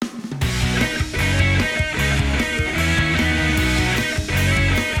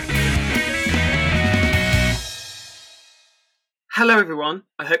Hello everyone,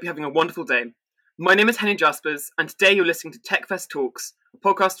 I hope you're having a wonderful day. My name is Henry Jaspers, and today you're listening to TechFest Talks, a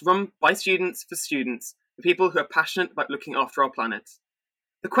podcast run by students for students, the people who are passionate about looking after our planet.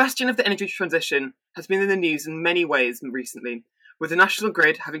 The question of the energy transition has been in the news in many ways recently, with the National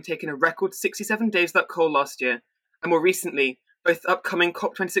Grid having taken a record 67 days without coal last year, and more recently, both the upcoming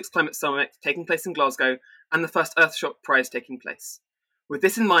COP26 Climate Summit taking place in Glasgow and the first Earthshot Prize taking place. With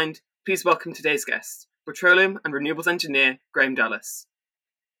this in mind, please welcome today's guest, Petroleum and Renewables Engineer Graham Dallas.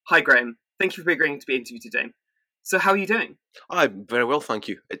 Hi Graham, thank you for agreeing to be interviewed today. So how are you doing? I'm very well, thank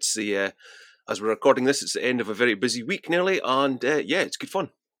you. It's as we're recording this, it's the end of a very busy week nearly, and it's good fun.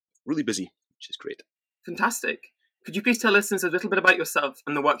 Really busy, which is great. Fantastic. Could you please tell listeners a little bit about yourself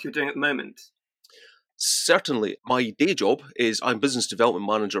and the work you're doing at the moment? Certainly. My day job is I'm Business Development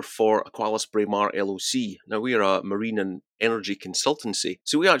Manager for AqualisBraemar LOC. Now, we are a marine and energy consultancy.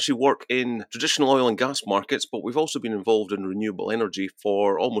 So we actually work in traditional oil and gas markets, but we've also been involved in renewable energy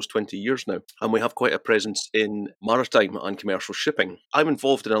for almost 20 years now. And we have quite a presence in maritime and commercial shipping. I'm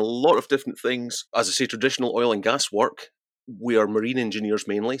involved in a lot of different things. As I say, traditional oil and gas work. We are marine engineers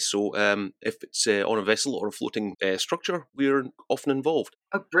mainly, so if it's on a vessel or a floating structure, we're often involved.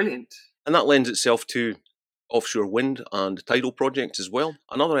 Oh, brilliant. And that lends itself to offshore wind and tidal projects as well.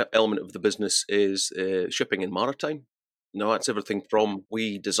 Another element of the business is shipping and maritime. Now, that's everything from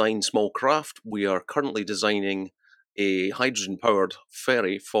we design small craft. We are currently designing a hydrogen-powered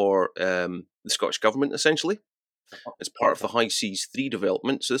ferry for the Scottish Government, essentially. It's part of the High Seas 3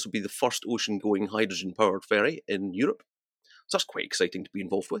 development, so this will be the first ocean-going hydrogen-powered ferry in Europe. So that's quite exciting to be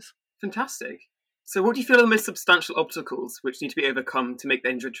involved with. Fantastic. So what do you feel are the most substantial obstacles which need to be overcome to make the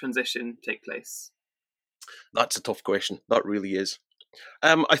energy transition take place? That's a tough question. That really is.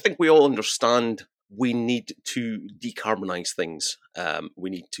 I think we all understand we need to decarbonise things. We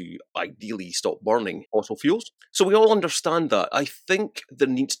need to ideally stop burning fossil fuels. So we all understand that. I think there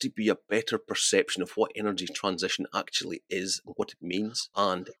needs to be a better perception of what energy transition actually is and what it means,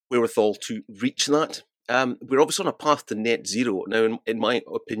 and wherewithal to reach that. We're obviously on a path to net zero. Now, in my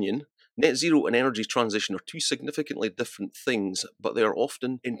opinion, net zero and energy transition are two significantly different things, but they are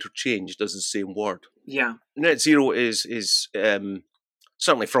often interchanged as the same word. Yeah. Net zero is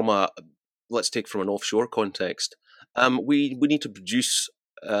certainly from let's take from an offshore context. We need to produce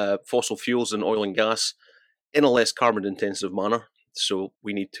fossil fuels and oil and gas in a less carbon intensive manner. So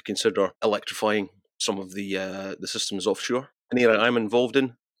we need to consider electrifying some of the systems offshore. An area I'm involved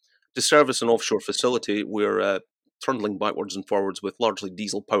in. To service an offshore facility, we're trundling backwards and forwards with largely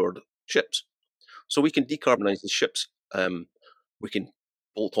diesel-powered ships. So we can decarbonise the ships. We can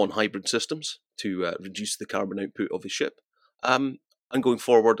bolt on hybrid systems to reduce the carbon output of the ship. And going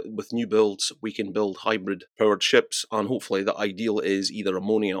forward with new builds, we can build hybrid-powered ships, and hopefully the ideal is either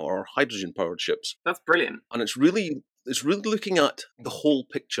ammonia or hydrogen-powered ships. That's brilliant. And it's really looking at the whole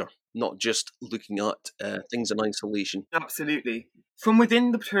picture, not just looking at things in isolation. Absolutely. From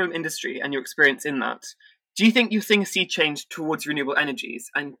within the petroleum industry and your experience in that, do you think you're seeing a sea change towards renewable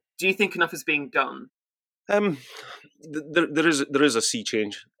energies? And do you think enough is being done? There is a sea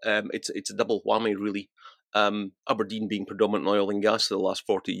change. It's a double whammy, really. Aberdeen being predominant in oil and gas for the last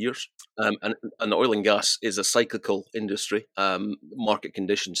 40 years. And oil and gas is a cyclical industry. Market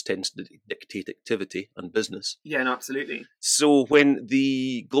conditions tend to dictate activity and business. Yeah, no, absolutely. So when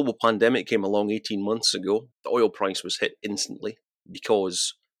the global pandemic came along 18 months ago, the oil price was hit instantly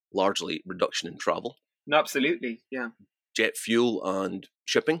because largely reduction in travel. No, absolutely, yeah. Jet fuel and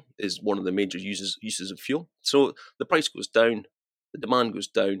shipping is one of the major uses of fuel. So the price goes down, the demand goes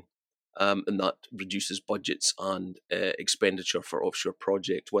down, and that reduces budgets and expenditure for offshore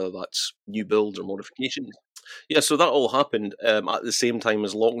projects, whether that's new builds or modifications. Yeah, so that all happened at the same time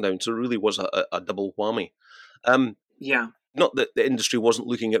as lockdown, so it really was a double whammy. Yeah. Not that the industry wasn't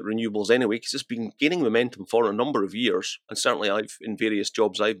looking at renewables anyway, because it's been gaining momentum for a number of years, and certainly in various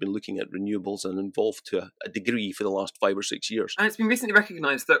jobs I've been looking at renewables and involved to a degree for the last 5 or 6 years. And it's been recently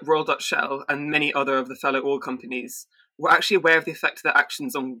recognised that Royal Dutch Shell and many other of the fellow oil companies were actually aware of the effect of their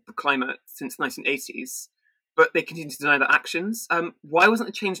actions on the climate since the 1980s, but they continue to deny their actions. Why wasn't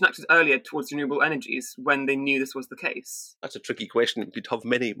a change enacted earlier towards renewable energies when they knew this was the case? That's a tricky question. It could have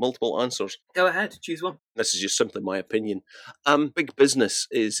multiple answers. Go ahead, choose one. This is just simply my opinion. Big business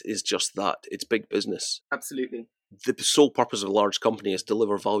is just that. It's big business. Absolutely. The sole purpose of a large company is to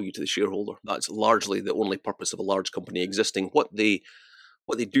deliver value to the shareholder. That's largely the only purpose of a large company existing. What they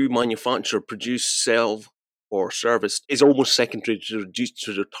do, manufacture, produce, sell, or service is almost secondary to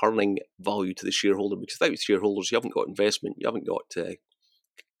returning value to the shareholder, because without shareholders you haven't got investment, you haven't got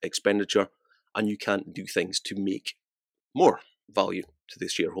expenditure, and you can't do things to make more value to the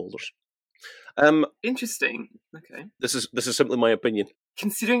shareholders. Interesting. Okay. This is simply my opinion.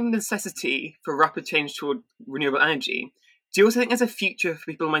 Considering the necessity for rapid change toward renewable energy, do you also think there's a future for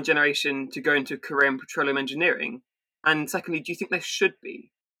people in my generation to go into a career in petroleum engineering? And secondly, do you think there should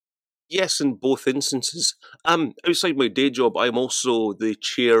be? Yes, in both instances. Outside my day job, I'm also the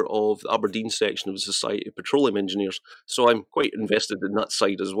chair of the Aberdeen section of the Society of Petroleum Engineers, so I'm quite invested in that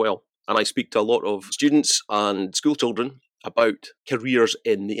side as well. And I speak to a lot of students and school children about careers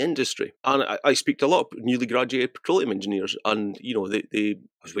in the industry. And I speak to a lot of newly graduated petroleum engineers, and they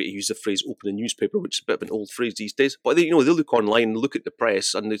I was going to use the phrase "open a newspaper," which is a bit of an old phrase these days. But they look online, look at the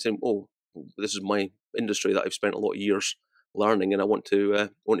press, and they think, "Oh, this is my industry that I've spent a lot of years learning, and I want to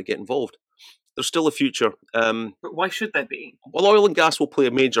get involved." There's still a future. But why should there be? Well, oil and gas will play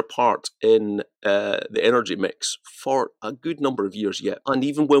a major part in the energy mix for a good number of years yet. And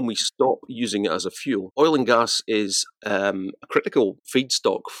even when we stop using it as a fuel, oil and gas is a critical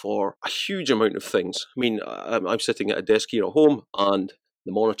feedstock for a huge amount of things. I mean, I'm sitting at a desk here at home, and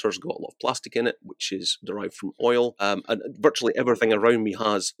the monitor's got a lot of plastic in it, which is derived from oil. And virtually everything around me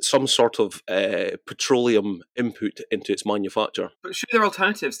has some sort of petroleum input into its manufacture. But should there are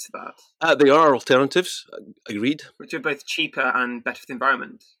alternatives to that? There are alternatives, agreed. Which are both cheaper and better for the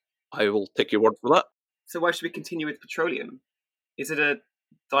environment. I will take your word for that. So why should we continue with petroleum? Is it a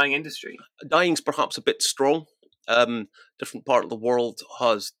dying industry? Dying's perhaps a bit strong. Different part of the world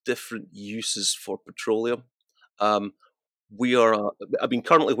has different uses for petroleum.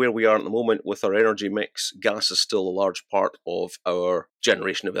 Currently where we are at the moment with our energy mix, gas is still a large part of our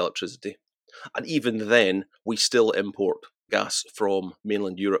generation of electricity. And even then, we still import gas from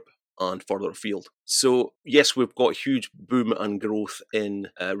mainland Europe and further afield. So yes, we've got huge boom and growth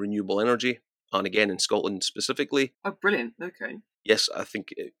in renewable energy, and again in Scotland specifically. Oh, brilliant. Okay. Yes, I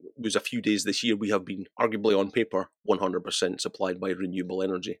think it was a few days this year we have been arguably on paper 100% supplied by renewable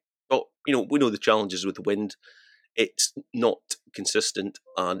energy. But, we know the challenges with wind. It's not consistent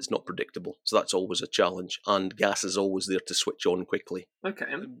and it's not predictable. So that's always a challenge. And gas is always there to switch on quickly. Okay.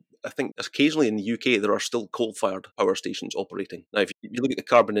 I think occasionally in the UK there are still coal-fired power stations operating. Now, if you look at the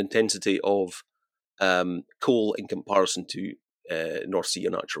carbon intensity of coal in comparison to North Sea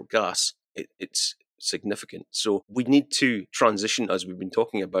and natural gas, it's significant. So we need to transition, as we've been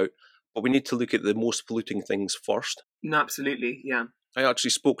talking about, but we need to look at the most polluting things first. No, absolutely, yeah. I actually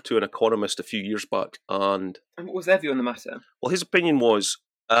spoke to an economist a few years back, and what was their view on the matter? Well, his opinion was,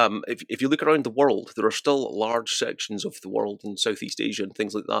 if you look around the world, there are still large sections of the world in Southeast Asia and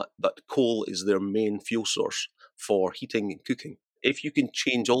things like that coal is their main fuel source for heating and cooking. If you can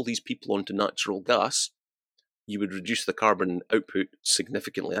change all these people onto natural gas, you would reduce the carbon output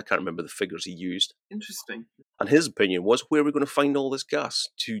significantly. I can't remember the figures he used. Interesting. And his opinion was, where are we going to find all this gas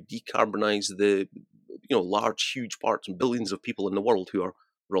to decarbonise the large, huge parts and billions of people in the world who are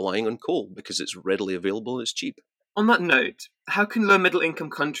relying on coal because it's readily available and it's cheap. On that note, how can low middle income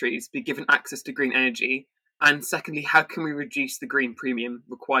countries be given access to green energy? And secondly, how can we reduce the green premium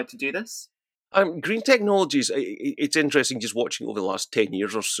required to do this? Green technologies, it's interesting just watching over the last 10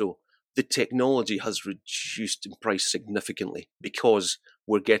 years or so. The technology has reduced in price significantly because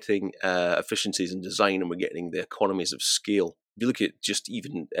we're getting efficiencies in design and we're getting the economies of scale. If you look at just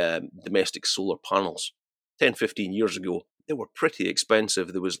even domestic solar panels, 10, 15 years ago, they were pretty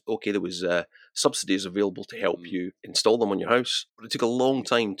expensive. There was subsidies available to help you install them on your house, but it took a long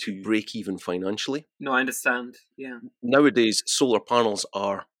time to break even financially. No, I understand, yeah. Nowadays, solar panels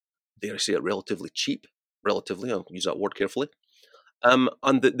are, dare I say it, relatively cheap. Relatively, I'll use that word carefully.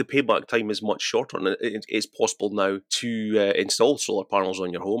 And the payback time is much shorter, and it is possible now to install solar panels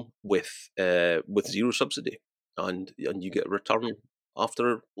on your home with zero subsidy, and you get a return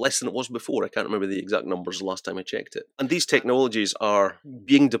after less than it was before. I can't remember the exact numbers the last time I checked it. And these technologies are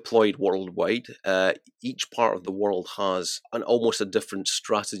being deployed worldwide. Each part of the world has almost a different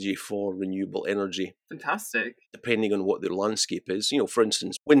strategy for renewable energy. Fantastic. Depending on what their landscape is. For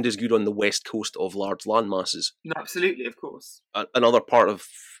instance, wind is good on the west coast of large land masses. No, absolutely, of course. Another part of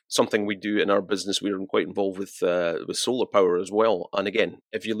something we do in our business, we're quite involved with solar power as well. And again,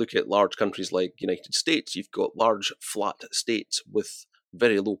 if you look at large countries like United States, you've got large flat states with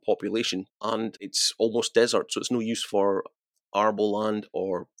very low population, and it's almost desert, so it's no use for arable land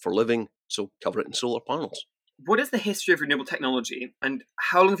or for living, so cover it in solar panels. What is the history of renewable technology, and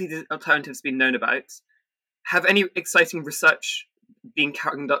how long have these alternatives been known about? Have any exciting research been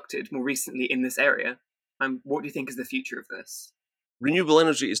conducted more recently in this area? And what do you think is the future of this? Renewable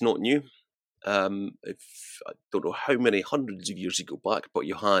energy is not new. I don't know how many hundreds of years you go back, but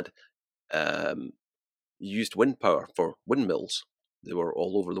you had used wind power for windmills. They were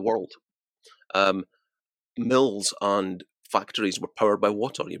all over the world. Mills and factories were powered by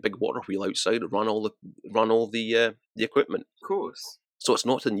water. You big water wheel outside that ran all the equipment. Of course. So it's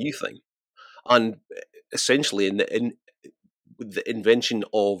not a new thing. And essentially, in the invention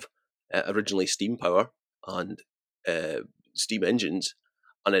of originally steam power and steam engines,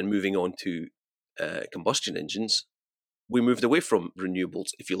 and then moving on to combustion engines, we moved away from renewables,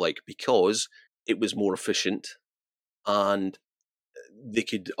 if you like, because it was more efficient and they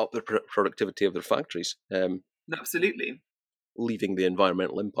could up the productivity of their factories. Absolutely. Leaving the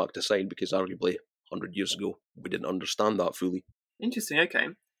environmental impact aside, because arguably 100 years ago, we didn't understand that fully. Interesting, okay.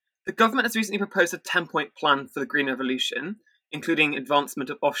 The government has recently proposed a 10-point plan for the green revolution, including advancement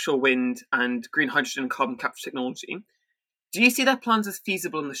of offshore wind and green hydrogen and carbon capture technology. Do you see their plans as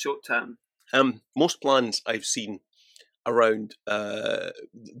feasible in the short term? Most plans I've seen around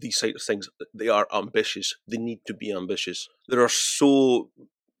these sort of things, they are ambitious. They need to be ambitious. There are so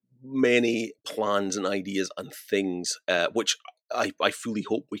many plans and ideas and things which I fully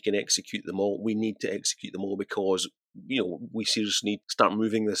hope we can execute them all. We need to execute them all because we seriously need to start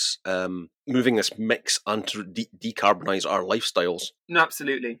moving this mix and to decarbonise our lifestyles. No,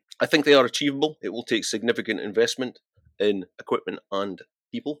 absolutely. I think they are achievable. It will take significant investment in equipment and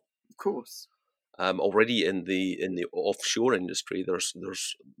people. Of course. Already in the offshore industry, there's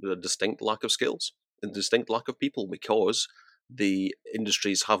a distinct lack of skills and distinct lack of people because the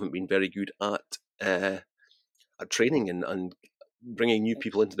industries haven't been very good at training and bringing new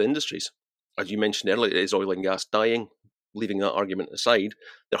people into the industries. As you mentioned earlier, is oil and gas dying? Leaving that argument aside,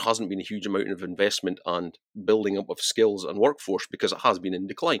 there hasn't been a huge amount of investment and building up of skills and workforce because it has been in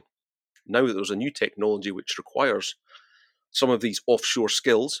decline. Now that there's a new technology which requires some of these offshore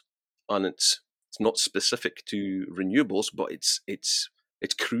skills, and it's not specific to renewables, but it's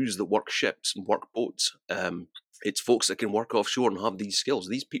crews that work ships and work boats. It's folks that can work offshore and have these skills.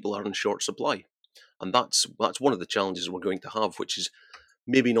 These people are in short supply, and that's one of the challenges we're going to have, which is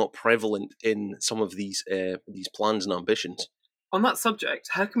maybe not prevalent in some of these plans and ambitions. On that subject,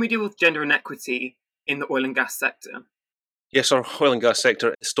 how can we deal with gender inequity in the oil and gas sector? Yes, our oil and gas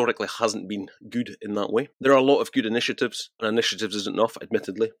sector historically hasn't been good in that way. There are a lot of good initiatives, and initiatives isn't enough,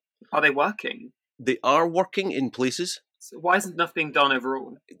 admittedly. Are they working? They are working in places. So why isn't enough being done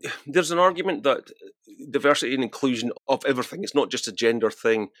overall? There's an argument that diversity and inclusion of everything, it's not just a gender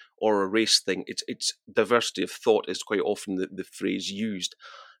thing or a race thing, it's diversity of thought is quite often the phrase used.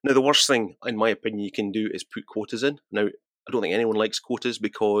 Now, the worst thing, in my opinion, you can do is put quotas in. Now, I don't think anyone likes quotas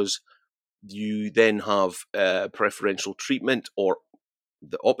because you then have preferential treatment or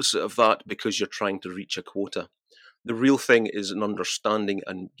the opposite of that because you're trying to reach a quota. The real thing is an understanding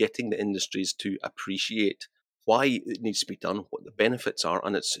and getting the industries to appreciate why it needs to be done, what the benefits are,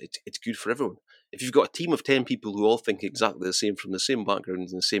 and it's good for everyone. If you've got a team of 10 people who all think exactly the same from the same background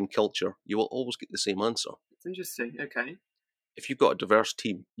and the same culture, you will always get the same answer. It's interesting, okay. If you've got a diverse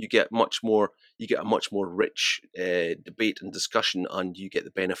team, you get a much more rich debate and discussion, and you get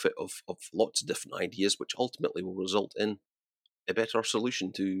the benefit of lots of different ideas, which ultimately will result in a better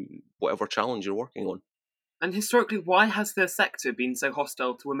solution to whatever challenge you're working on. And historically, why has the sector been so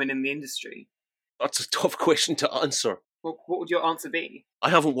hostile to women in the industry? That's a tough question to answer. Well, what would your answer be?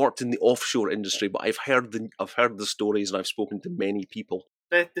 I haven't worked in the offshore industry, but I've heard the stories and I've spoken to many people.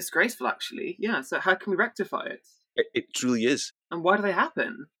 They're disgraceful, actually. Yeah, so how can we rectify it? It truly is. And why do they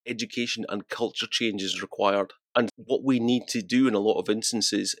happen? Education and culture change is required. And what we need to do in a lot of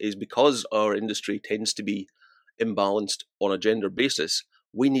instances is because our industry tends to be imbalanced on a gender basis,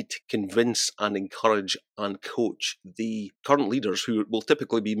 we need to convince and encourage and coach the current leaders, who will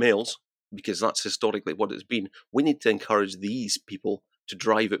typically be males, because that's historically what it's been. We need to encourage these people to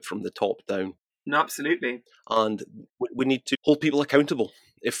drive it from the top down. No, absolutely. And we need to hold people accountable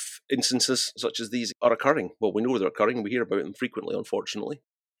if instances such as these are occurring. Well, we know they're occurring. We hear about them frequently, unfortunately.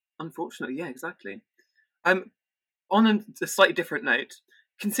 Unfortunately, yeah, exactly. On a slightly different note,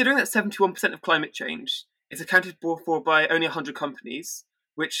 considering that 71% of climate change is accounted for by only 100 companies,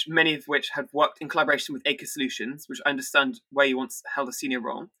 which many of which have worked in collaboration with Acre Solutions, which I understand where you once held a senior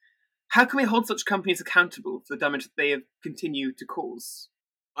role, how can we hold such companies accountable for the damage that they have continued to cause?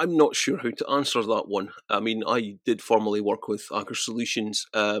 I'm not sure how to answer that one. I mean, I did formerly work with Aker Solutions.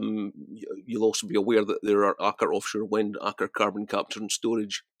 You'll also be aware that there are Aker Offshore Wind, Aker Carbon Capture and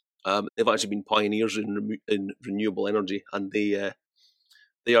Storage. They've actually been pioneers in renewable energy, and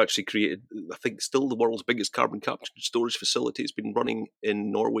they actually created, I think, still the world's biggest carbon capture and storage facility. It's been running in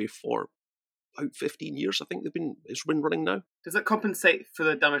Norway for about 15 years, I think it's been running now. Does that compensate for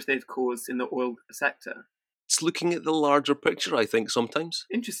the damage they've caused in the oil sector? It's looking at the larger picture, I think, sometimes.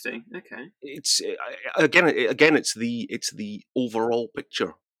 Interesting. Okay. It's again, it's the overall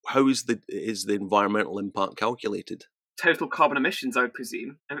picture. How is the environmental impact calculated? total carbon emissions, I would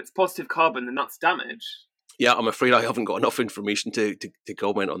presume. If it's positive carbon, then that's damage. Yeah, I'm afraid I haven't got enough information to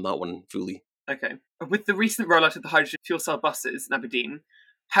comment on that one fully. Okay. With the recent rollout of the hydrogen fuel cell buses in Aberdeen,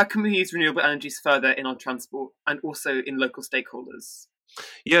 how can we use renewable energies further in our transport and also in local stakeholders?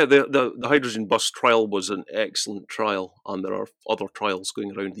 Yeah, the hydrogen bus trial was an excellent trial, and there are other trials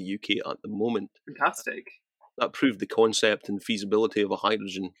going around the UK at the moment. Fantastic. That proved the concept and feasibility of a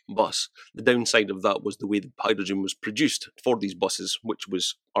hydrogen bus. The downside of that was the way the hydrogen was produced for these buses, which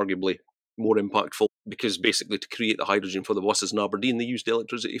was arguably more impactful, because basically to create the hydrogen for the buses in Aberdeen, they used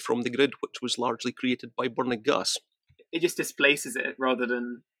electricity from the grid, which was largely created by burning gas. It just displaces it rather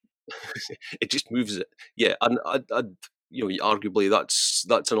than... It just moves it. Yeah, and arguably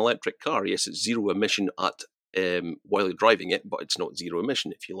that's an electric car. Yes, it's zero emission at while you're driving it, but it's not zero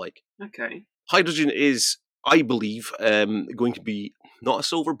emission, if you like. Okay. Hydrogen is, I believe, going to be not a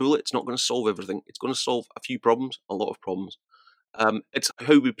silver bullet. It's not going to solve everything. It's going to solve a few problems, a lot of problems. It's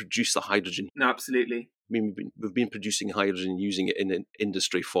how we produce the hydrogen. No, absolutely. I mean, we've been producing hydrogen, using it in an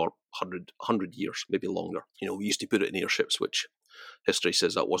industry for 100 years, maybe longer. We used to put it in airships, which history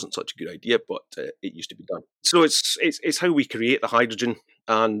says that wasn't such a good idea, but it used to be done. So it's how we create the hydrogen,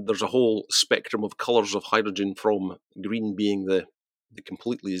 and there's a whole spectrum of colours of hydrogen, from green being the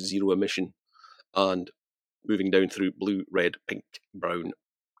completely zero emission, and moving down through blue, red, pink, brown,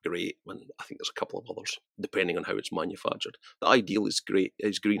 grey, and I think there's a couple of others, depending on how it's manufactured. The ideal is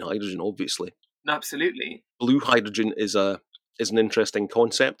green hydrogen, obviously. Absolutely. Blue hydrogen is an interesting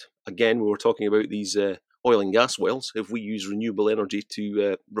concept. Again, we were talking about these oil and gas wells. If we use renewable energy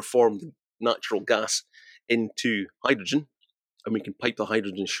to reform the natural gas into hydrogen, and we can pipe the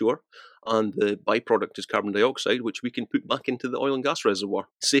hydrogen ashore, and the byproduct is carbon dioxide, which we can put back into the oil and gas reservoir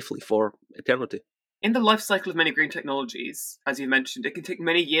safely for eternity. In the life cycle of many green technologies, as you mentioned, it can take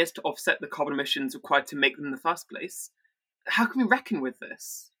many years to offset the carbon emissions required to make them in the first place. How can we reckon with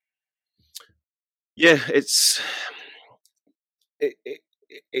this? Yeah, it's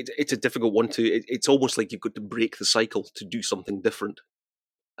a difficult one to. It's almost like you've got to break the cycle to do something different,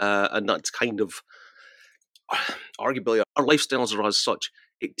 and that's kind of arguably our lifestyles are as such.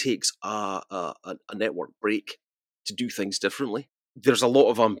 It takes a network break to do things differently. There's a lot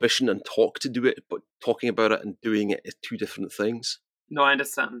of ambition and talk to do it, but talking about it and doing it is two different things. No, I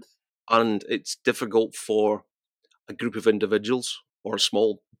understand. And it's difficult for a group of individuals or a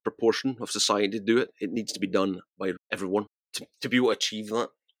small proportion of society to do it. It needs to be done by everyone to be able to achieve that.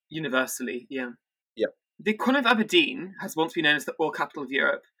 Universally, yeah. Yeah. The economy of Aberdeen has once been known as the oil capital of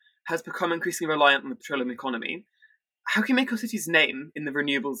Europe, has become increasingly reliant on the petroleum economy. How can we make our city's name in the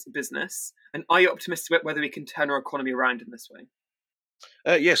renewables business? And are you optimistic about whether we can turn our economy around in this way?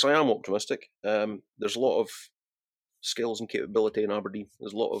 Yes, I am optimistic. There's a lot of skills and capability in Aberdeen.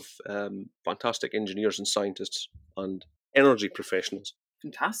 There's a lot of fantastic engineers and scientists and energy professionals.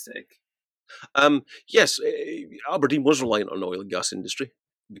 Fantastic. Yes, Aberdeen was reliant on the oil and gas industry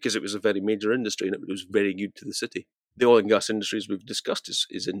because it was a very major industry and it was very good to the city. The oil and gas industry, as we've discussed,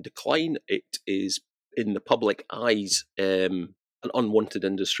 is in decline. It is, in the public eyes, an unwanted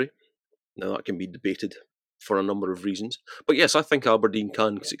industry. Now, that can be debated for a number of reasons. But yes, I think Aberdeen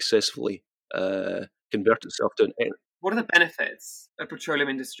can successfully convert itself to an... What are the benefits of petroleum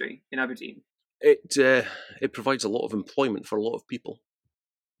industry in Aberdeen? It provides a lot of employment for a lot of people.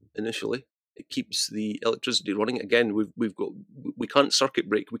 Initially, it keeps the electricity running. Again, we can't circuit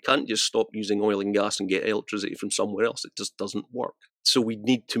break. We can't just stop using oil and gas and get electricity from somewhere else. It just doesn't work. So we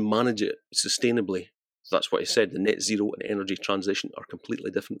need to manage it sustainably. That's what I said. The net zero and energy transition are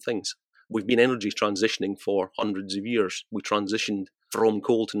completely different things. We've been energy transitioning for hundreds of years. We transitioned from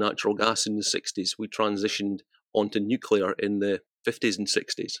coal to natural gas in the 60s. We transitioned onto nuclear in the 50s and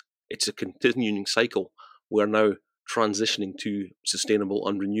 60s. It's a continuing cycle. We're now transitioning to sustainable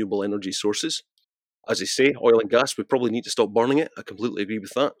and renewable energy sources. As I say, oil and gas, we probably need to stop burning it. I completely agree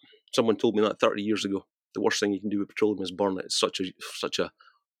with that. Someone told me that 30 years ago. The worst thing you can do with petroleum is burn it. It's such a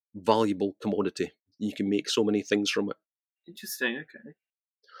valuable commodity. You can make so many things from it. Interesting, okay.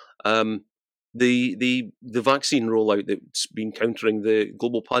 The vaccine rollout that's been countering the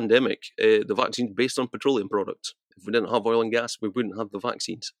global pandemic, the vaccine's based on petroleum products. If we didn't have oil and gas, we wouldn't have the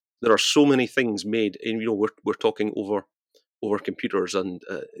vaccines. There are so many things made, and we're talking over computers, and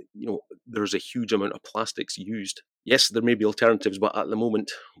there's a huge amount of plastics used. Yes, there may be alternatives, but at the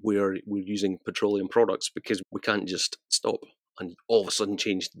moment we're using petroleum products because we can't just stop and all of a sudden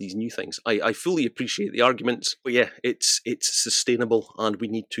change these new things. I fully appreciate the arguments, but yeah, it's sustainable, and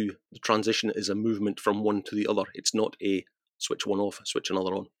the transition is a movement from one to the other. It's not a switch one off, switch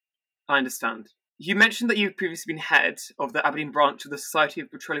another on. I understand. You mentioned that you've previously been head of the Aberdeen branch of the Society of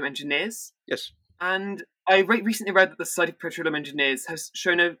Petroleum Engineers. Yes. And I recently read that the Society of Petroleum Engineers has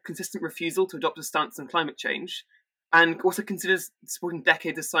shown a consistent refusal to adopt a stance on climate change, and also considers supporting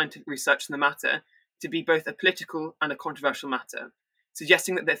decades of scientific research in the matter to be both a political and a controversial matter,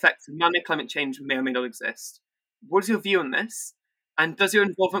 suggesting that the effects of man-made climate change may or may not exist. What is your view on this? And does your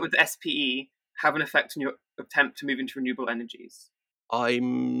involvement with the SPE have an effect on your attempt to move into renewable energies?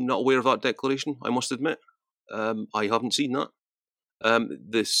 I'm not aware of that declaration, I must admit. I haven't seen that.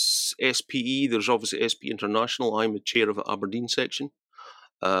 This SPE, there's obviously SPE International. I'm the chair of the Aberdeen section.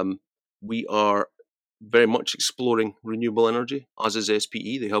 We are very much exploring renewable energy, as is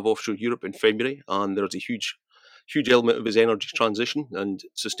SPE. They have Offshore Europe in February, and there's a huge element of his energy transition and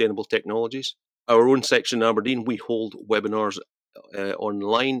sustainable technologies. Our own section in Aberdeen, we hold webinars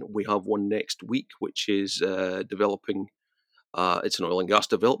online. We have one next week, which is developing. It's an oil and gas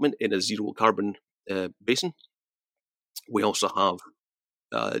development in a zero carbon basin. We also have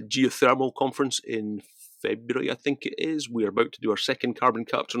a geothermal conference in February, I think it is. We're about to do our second carbon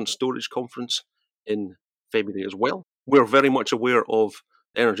capture and storage conference in February as well. We're very much aware of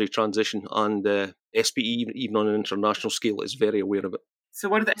energy transition, and SPE, even on an international scale, is very aware of it. So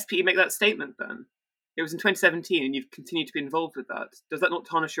why did the SPE make that statement then? It was in 2017 and you've continued to be involved with that. Does that not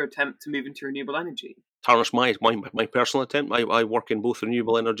tarnish your attempt to move into renewable energy? Tarnish my personal attempt. I work in both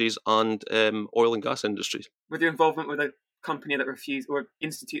renewable energies and oil and gas industries. With your involvement with a company that refuses, or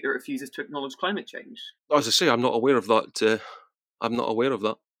institute that refuses to acknowledge climate change? As I say, I'm not aware of that. I'm not aware of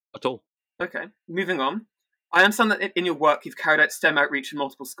that at all. Okay, moving on. I understand that in your work you've carried out STEM outreach in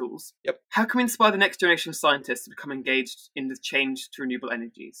multiple schools. Yep. How can we inspire the next generation of scientists to become engaged in the change to renewable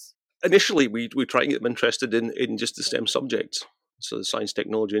energies? Initially, we try and get them interested in just the STEM subjects, so the science,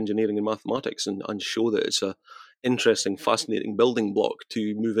 technology, engineering, and mathematics, and show that it's a interesting, fascinating building block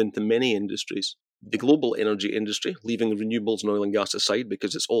to move into many industries. The global energy industry, leaving renewables and oil and gas aside,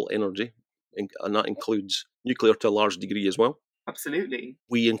 because it's all energy, and that includes nuclear to a large degree as well. Absolutely.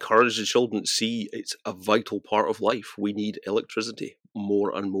 We encourage the children to see it's a vital part of life. We need electricity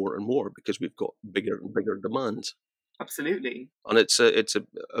more and more and more because we've got bigger and bigger demands. Absolutely. And it's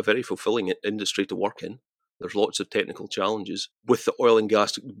a very fulfilling industry to work in. There's lots of technical challenges. With the oil and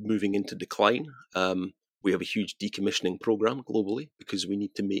gas moving into decline, we have a huge decommissioning program globally because we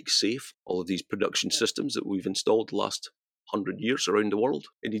need to make safe all of these production systems that we've installed the last 100 years around the world.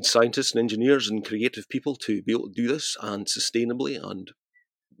 It needs scientists and engineers and creative people to be able to do this, and sustainably and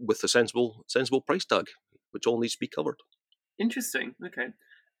with a sensible price tag, which all needs to be covered. Interesting. Okay.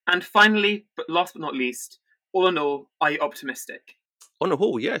 And finally, but last but not least, all in all, are you optimistic? On the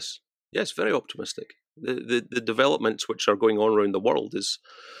whole, yes. Yes, very optimistic. The developments which are going on around the world is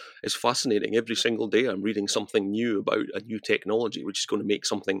fascinating. Every single day I'm reading something new about a new technology which is going to make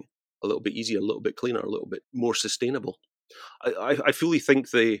something a little bit easier, a little bit cleaner, a little bit more sustainable. I fully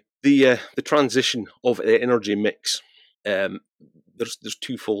think the transition of the energy mix, there's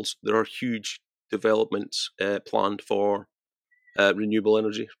twofold. There are huge developments planned for renewable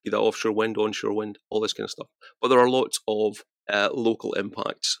energy, be that offshore wind, onshore wind, all this kind of stuff. But there are lots of local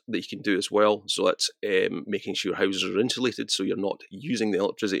impacts that you can do as well. So that's making sure houses are insulated, so you're not using the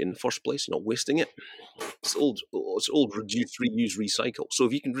electricity in the first place, you're not wasting it. It's old reduce, reuse, recycle. So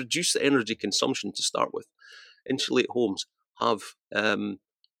if you can reduce the energy consumption to start with, insulate homes, have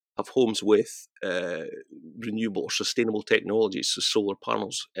homes with renewable or sustainable technologies, so solar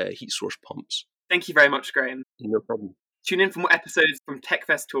panels, heat source pumps. Thank you very much, Graham. No problem. Tune in for more episodes from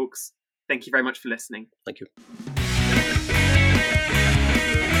TechFest Talks. Thank you very much for listening. Thank you.